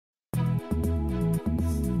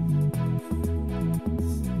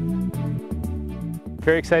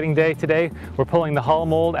Very exciting day today. We're pulling the hull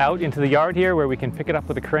mold out into the yard here where we can pick it up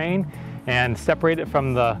with a crane and separate it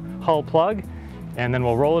from the hull plug, and then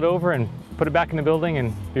we'll roll it over and put it back in the building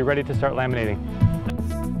and be ready to start laminating.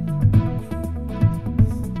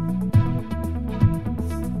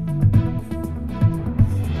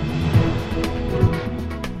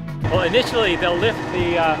 Well, initially they'll lift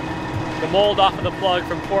the mold off of the plug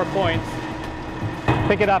from 4 points,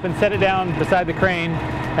 pick it up and set it down beside the crane,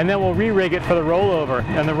 and then we'll re-rig it for the rollover.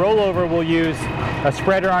 And the rollover will use a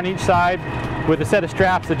spreader on each side with a set of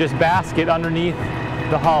straps that just basket underneath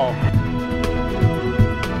the hull.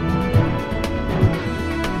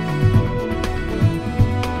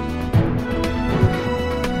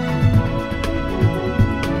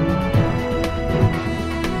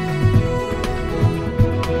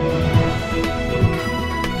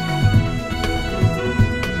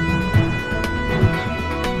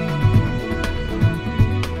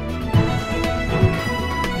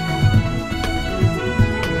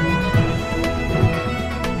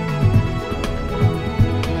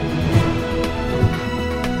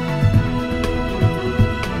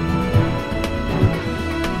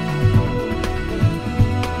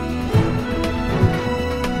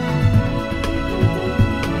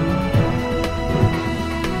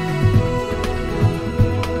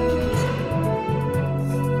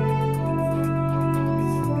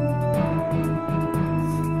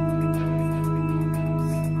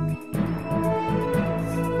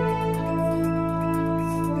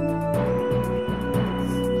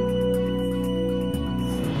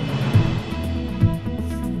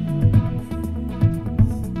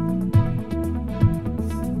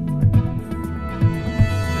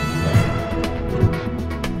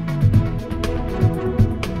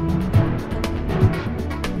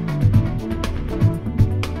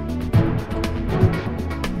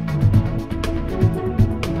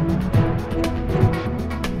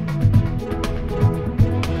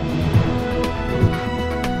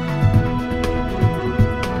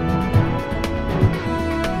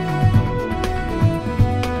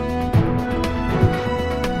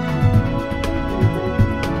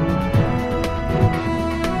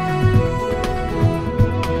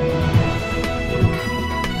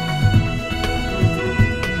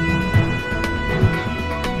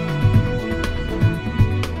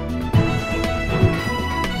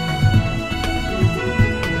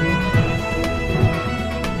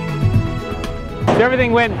 So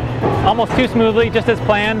everything went almost too smoothly, just as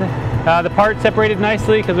planned. The part separated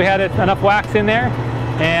nicely because we had enough wax in there,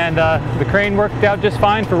 and the crane worked out just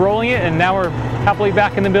fine for rolling it, and now we're happily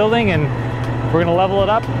back in the building, and we're going to level it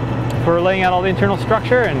up for laying out all the internal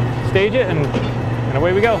structure and stage it, and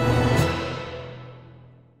away we go.